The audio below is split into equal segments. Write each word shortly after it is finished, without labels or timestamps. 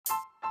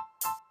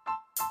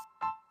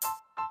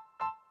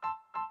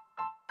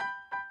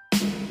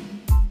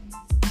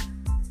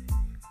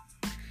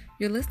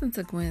You're listening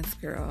to Gwen's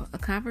Girl, a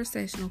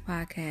conversational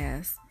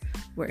podcast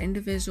where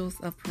individuals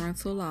of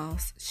parental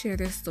loss share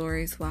their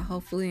stories while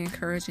hopefully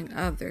encouraging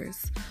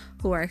others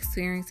who are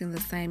experiencing the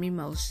same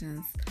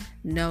emotions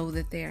know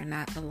that they are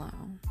not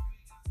alone.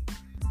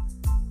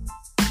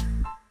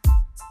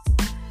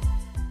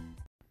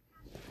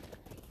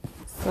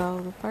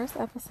 So the first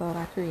episode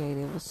I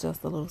created was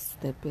just a little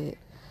snippet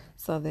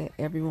so that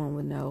everyone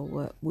would know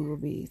what we will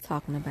be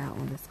talking about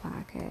on this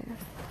podcast.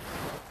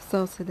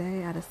 So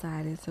today I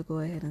decided to go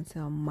ahead and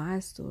tell my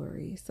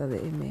story so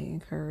that it may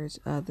encourage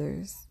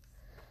others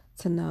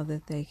to know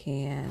that they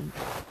can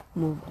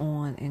move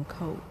on and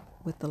cope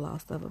with the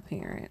loss of a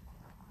parent.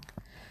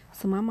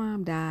 So my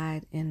mom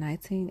died in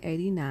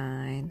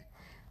 1989.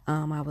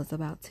 I was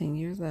about 10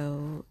 years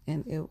old,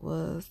 and it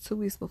was 2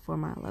 weeks before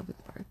my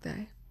 11th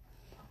birthday.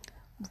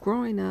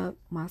 Growing up,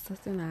 my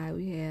sister and I,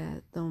 we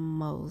had the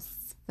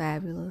most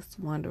fabulous,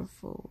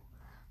 wonderful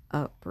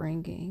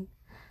upbringing.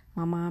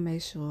 My mom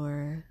made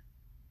sure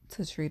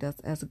to treat us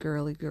as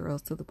girly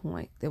girls to the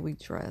point that we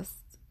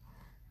dressed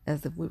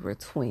as if we were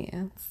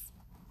twins.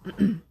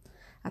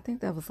 I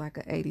think that was like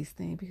an 80s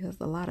thing because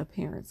a lot of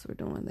parents were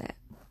doing that.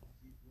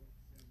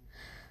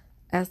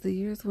 As the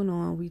years went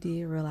on, we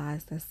did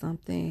realize that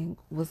something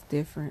was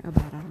different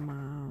about our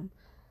mom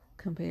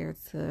compared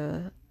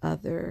to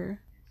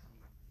other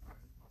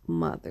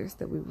mothers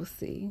that we would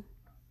see.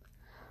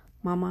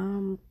 My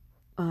mom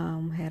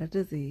had a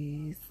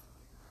disease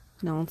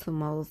known to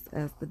most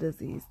as the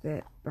disease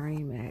that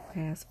Bernie Mac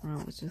passed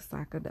from, which is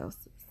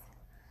sarcoidosis.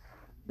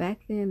 Back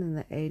then in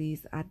the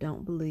 80s, I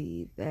don't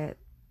believe that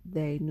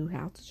they knew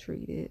how to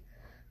treat it.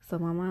 So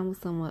my mom was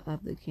somewhat of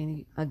a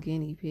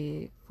guinea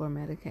pig for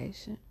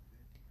medication.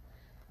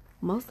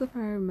 Most of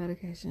her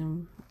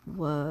medication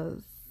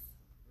was,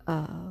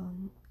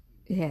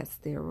 it had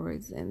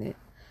steroids in it.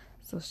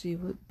 So she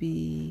would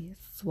be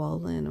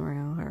swollen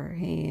around her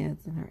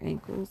hands and her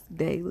ankles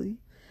daily.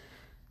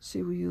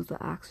 She would use an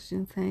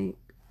oxygen tank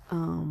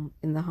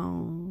in the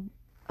home.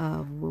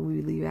 When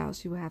we leave out,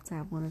 she would have to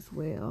have one as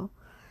well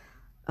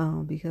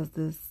because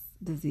this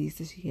disease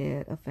that she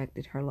had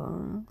affected her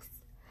lungs.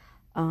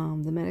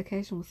 The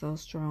medication was so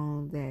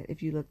strong that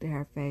if you looked at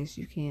her face,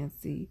 you can't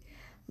see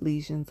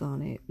lesions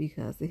on it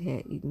because it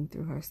had eaten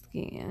through her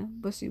skin,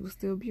 but she was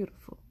still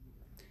beautiful.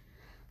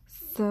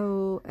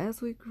 So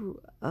as we grew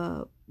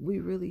up,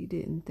 we really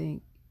didn't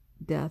think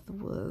death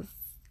was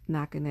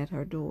knocking at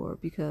her door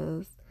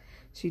because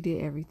she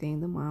did everything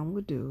the mom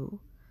would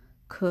do: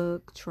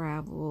 cook,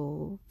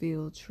 travel,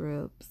 field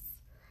trips,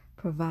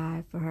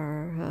 provide for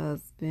her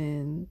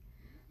husband,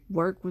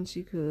 work when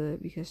she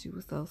could because she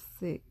was so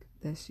sick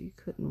that she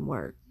couldn't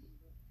work.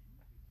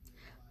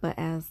 But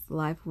as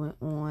life went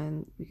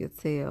on, we could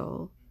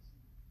tell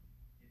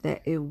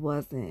that it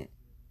wasn't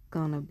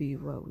gonna be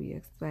what we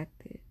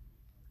expected.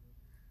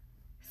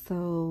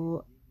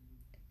 So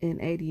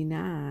in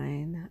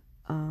 89,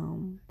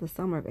 the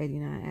summer of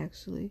 89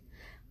 actually,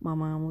 my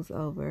mom was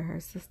over at her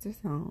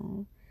sister's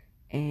home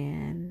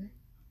and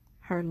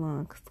her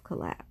lungs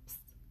collapsed.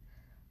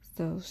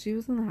 So she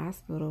was in the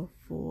hospital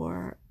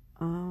for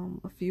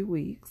a few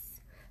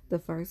weeks. The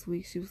first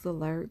week she was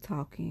alert,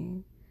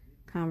 talking,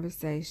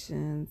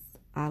 conversations,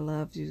 I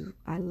love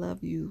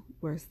you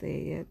were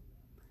said.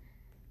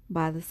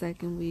 By the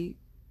second week,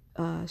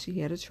 she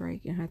had a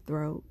trach in her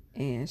throat,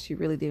 and she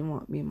really didn't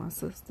want me and my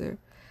sister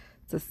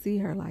to see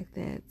her like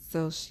that,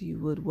 so she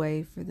would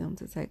wait for them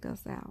to take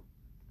us out.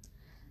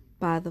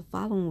 By the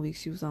following week,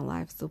 she was on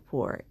life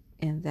support,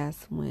 and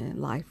that's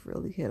when life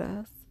really hit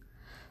us.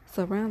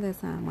 So around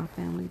that time, my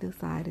family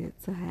decided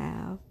to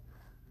have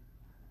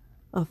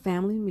a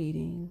family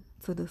meeting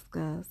to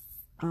discuss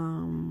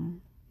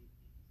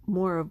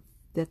more of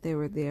that they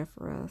were there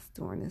for us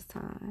during this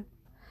time.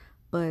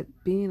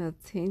 But being a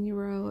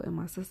 10-year-old and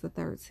my sister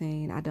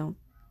 13, I don't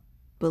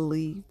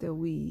believe that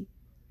we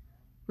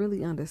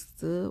really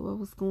understood what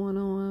was going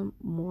on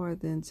more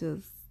than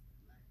just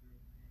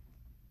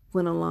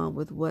went along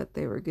with what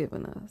they were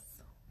giving us.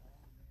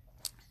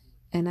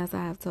 And as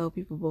I have told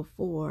people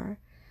before,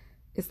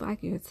 it's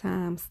like your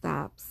time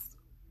stops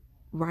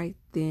right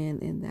then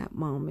in that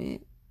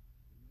moment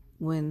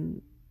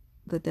when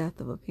the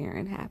death of a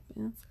parent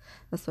happens,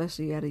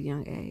 especially at a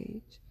young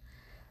age.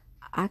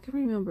 I can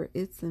remember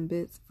bits and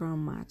bits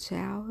from my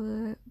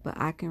childhood, but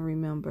I can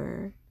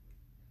remember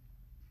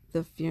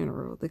the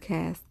funeral, the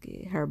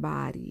casket, her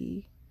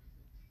body,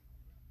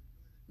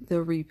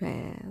 the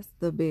repast,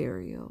 the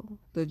burial,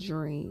 the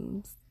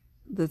dreams,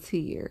 the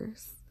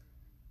tears,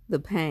 the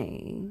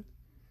pain,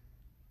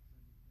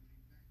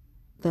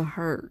 the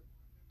hurt,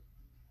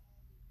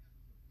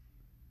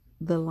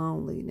 the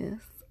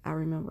loneliness. I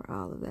remember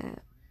all of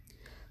that.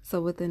 So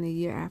within a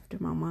year after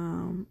my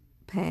mom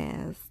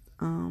passed,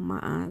 my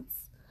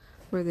aunts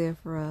were there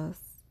for us.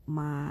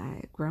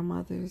 My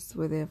grandmothers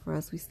were there for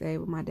us. We stayed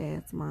with my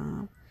dad's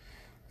mom.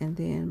 And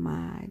then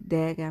my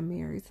dad got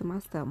married to my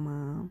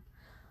stepmom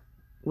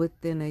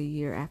within a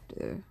year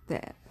after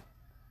that.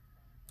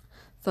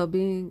 So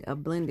being a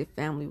blended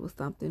family was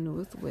something new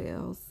as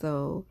well.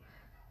 So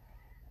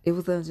it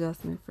was an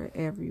adjustment for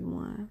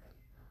everyone.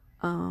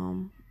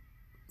 Um,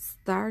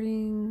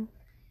 Starting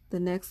the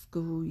next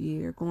school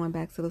year, going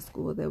back to the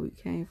school that we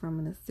came from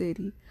in the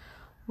city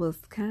was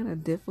kind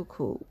of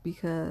difficult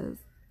because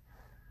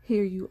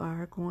here you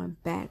are going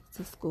back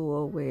to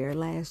school where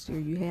last year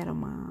you had a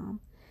mom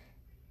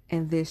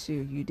and this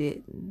year you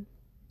didn't.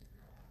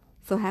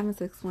 So having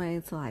to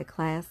explain to like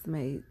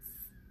classmates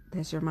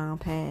that your mom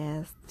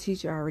passed,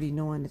 teacher already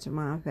knowing that your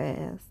mom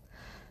passed,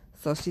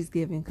 so she's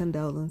giving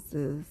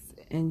condolences,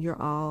 and you're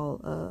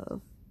all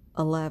of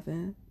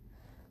 11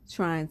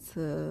 trying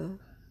to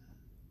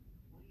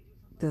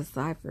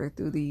decipher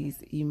through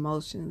these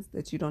emotions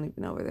that you don't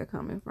even know where they're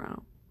coming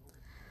from.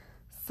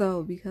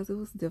 So because it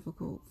was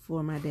difficult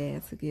for my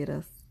dad to get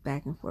us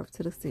back and forth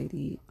to the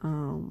city,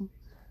 and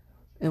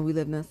we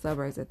lived in the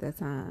suburbs at that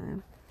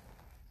time,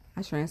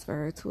 I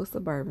transferred to a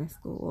suburban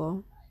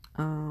school.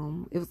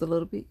 It was a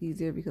little bit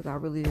easier because I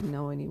really didn't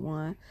know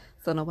anyone,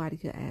 so nobody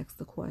could ask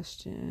the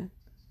question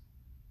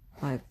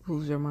like,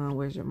 who's your mom,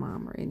 where's your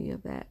mom, or any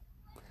of that.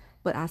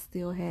 But I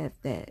still had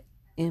that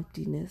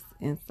emptiness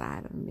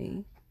inside of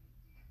me.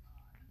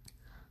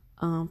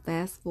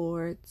 Fast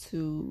forward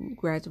to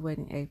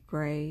graduating 8th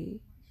grade,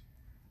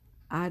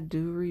 I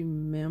do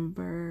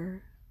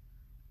remember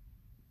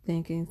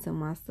thinking to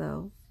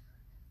myself,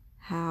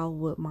 how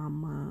would my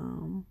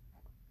mom,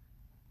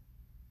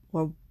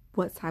 or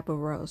what type of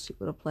role she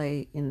would have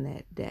played in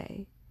that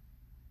day?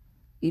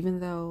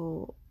 Even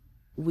though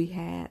we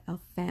had a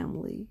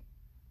family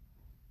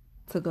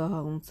to go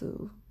home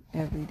to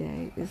every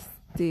day, it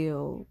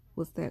still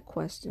was that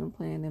question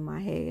playing in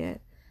my head.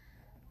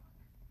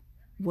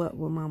 What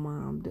would my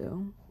mom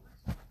do?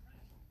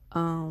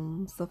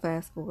 So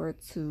fast forward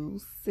to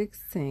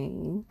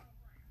 16.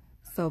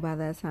 So by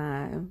that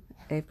time,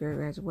 8th grade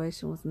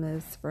graduation was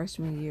missed,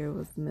 freshman year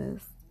was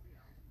missed,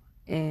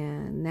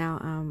 and now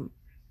I'm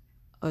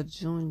a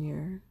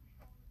junior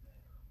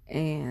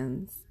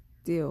and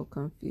still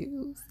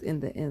confused in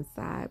the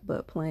inside,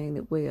 but playing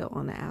it well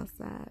on the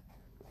outside.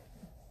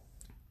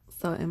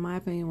 So in my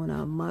opinion, when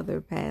a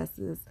mother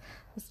passes,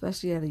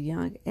 especially at a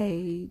young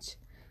age,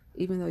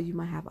 even though you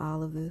might have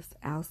all of this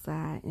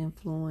outside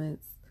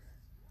influence,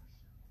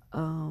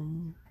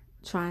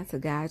 trying to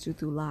guide you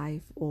through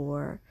life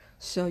or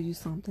show you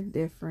something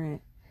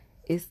different,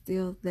 it's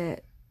still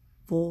that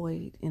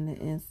void in the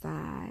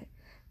inside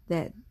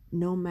that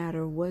no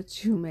matter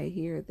what you may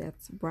hear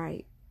that's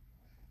right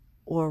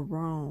or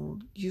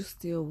wrong, you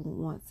still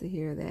want to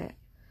hear that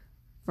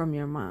from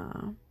your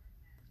mom.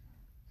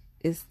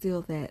 It's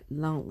still that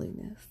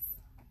loneliness.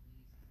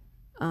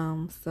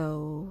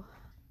 So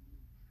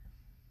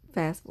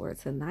fast forward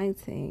to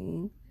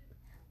 19,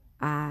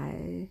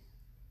 I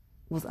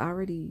was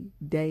already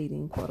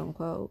dating, quote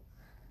unquote,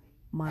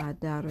 my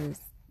daughter's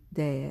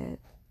dad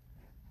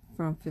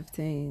from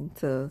 15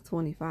 to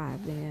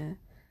 25 then.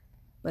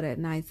 But at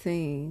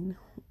 19,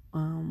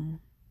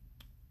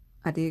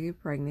 I did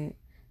get pregnant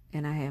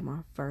and I had my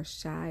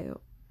first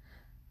child.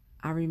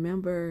 I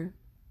remember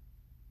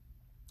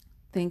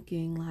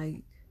thinking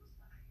like,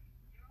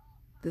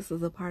 this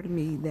is a part of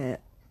me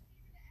that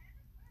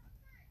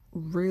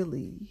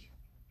really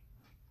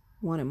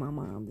wanted my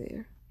mom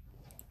there.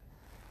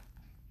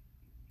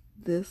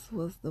 This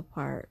was the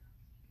part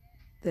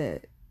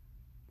that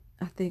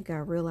I think I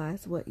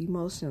realized what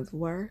emotions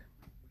were,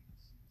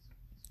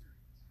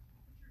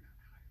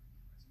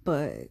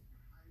 but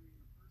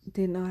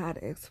didn't know how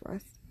to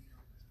express it.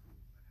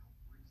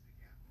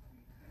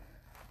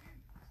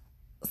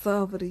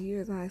 So over the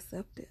years, I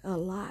accepted a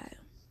lot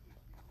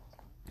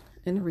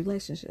in a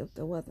relationship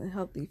that wasn't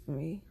healthy for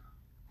me.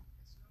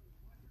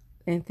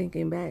 And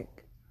thinking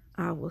back,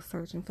 I was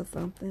searching for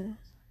something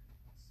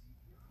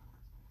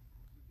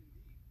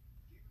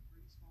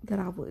that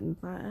I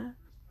wouldn't find.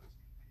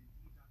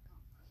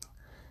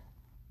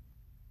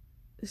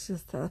 It's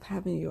just tough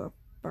having your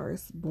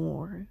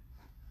firstborn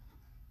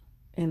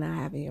and not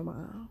having your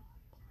mom.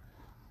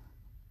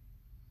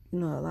 You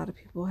know, a lot of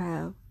people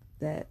have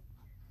that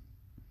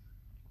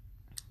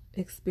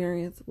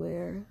experience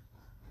where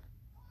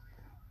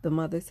the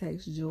mother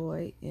takes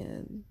joy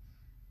in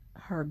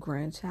her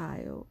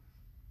grandchild.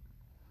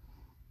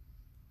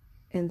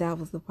 And that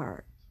was the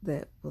part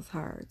that was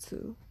hard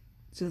too.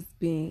 Just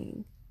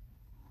being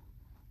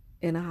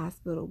in a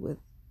hospital with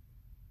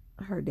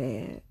her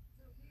dad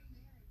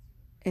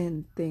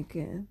and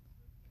thinking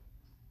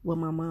what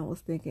my mom was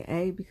thinking,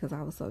 A, because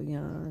I was so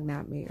young,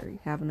 not married,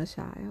 having a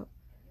child,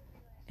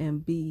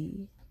 and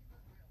B,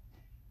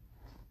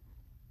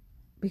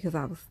 because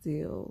I was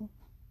still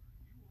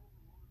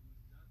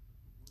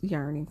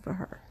yearning for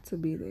her to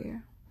be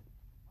there.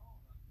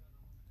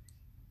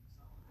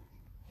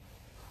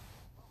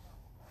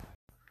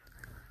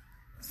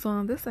 So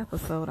on this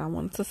episode, I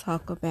wanted to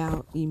talk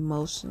about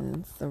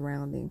emotions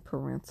surrounding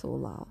parental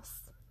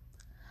loss.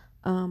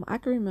 I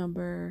can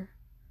remember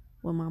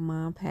when my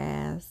mom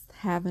passed,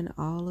 having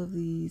all of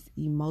these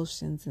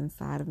emotions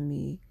inside of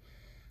me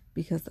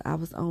because I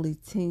was only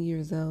 10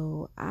 years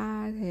old.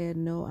 I had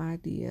no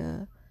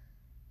idea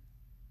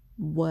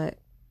what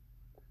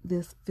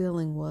this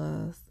feeling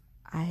was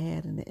I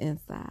had in the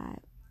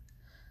inside.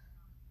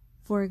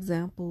 For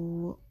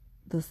example,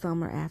 the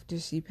summer after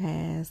she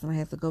passed and I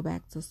had to go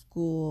back to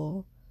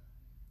school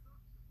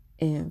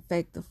and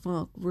fake the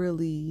funk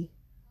really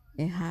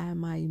and hide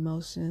my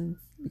emotions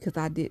because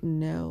I didn't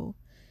know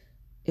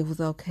it was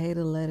okay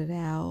to let it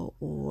out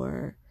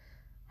or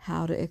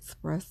how to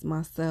express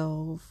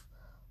myself,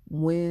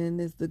 when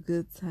is the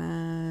good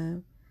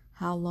time,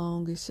 how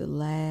long it should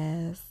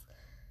last.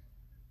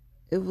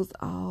 It was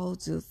all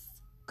just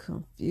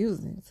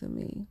confusing to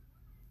me.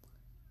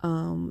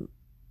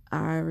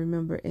 I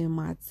remember in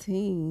my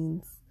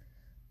teens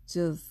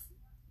just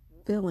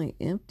feeling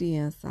empty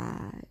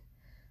inside,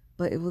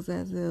 but it was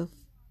as if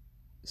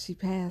she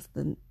passed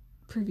the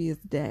previous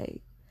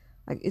day.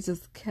 Like it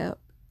just kept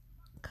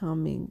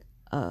coming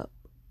up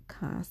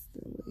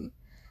constantly.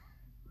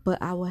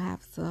 But I would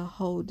have to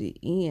hold it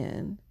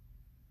in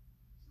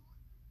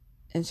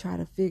and try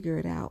to figure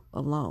it out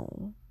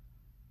alone.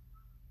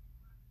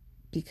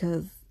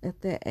 Because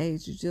at that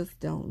age, you just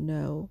don't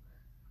know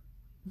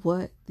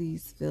what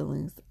these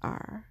feelings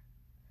are.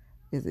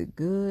 Is it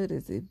good?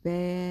 Is it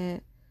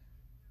bad?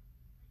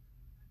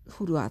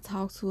 Who do I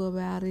talk to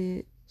about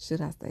it?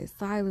 Should I stay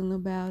silent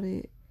about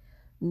it?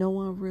 No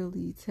one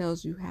really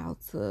tells you how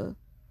to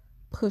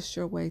push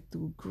your way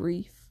through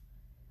grief.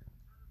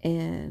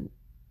 And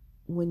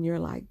when you're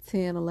like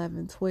 10,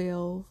 11,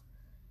 12,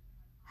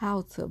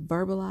 how to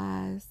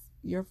verbalize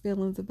your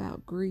feelings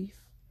about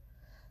grief.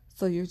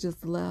 So you're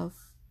just left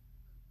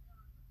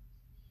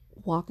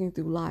walking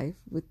through life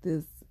with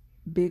this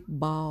big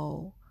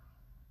ball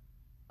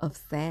of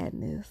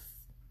sadness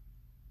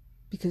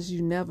because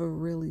you never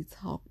really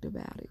talked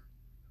about it.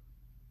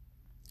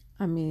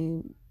 I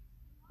mean,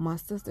 my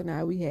sister and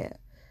I, we had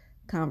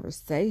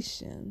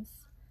conversations,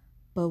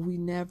 but we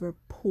never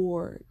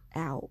poured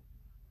out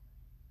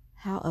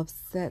how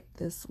upset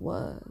this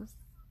was,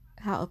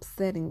 how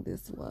upsetting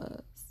this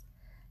was,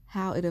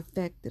 how it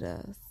affected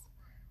us,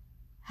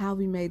 how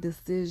we made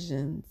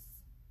decisions,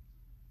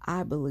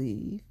 I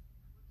believe,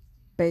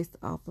 based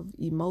off of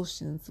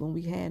emotions when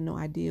we had no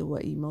idea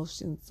what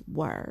emotions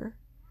were.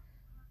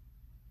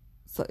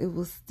 So it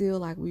was still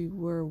like we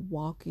were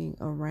walking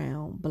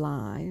around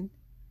blind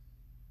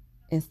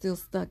and still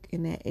stuck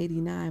in that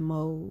 89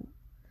 mode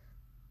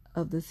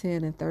of the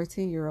 10 and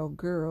 13-year-old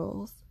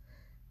girls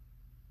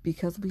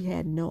because we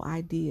had no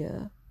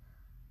idea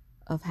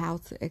of how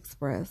to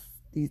express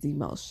these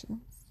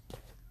emotions.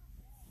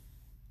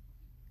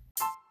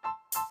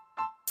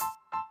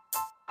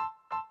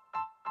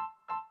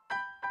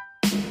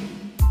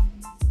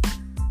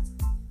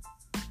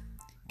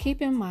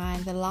 Keep in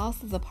mind, the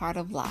loss is a part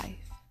of life.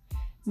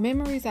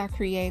 Memories are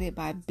created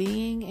by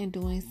being and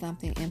doing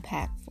something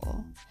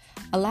impactful.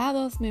 Allow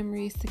those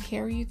memories to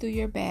carry you through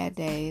your bad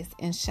days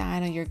and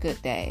shine on your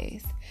good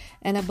days.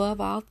 And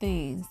above all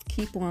things,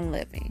 keep on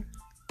living.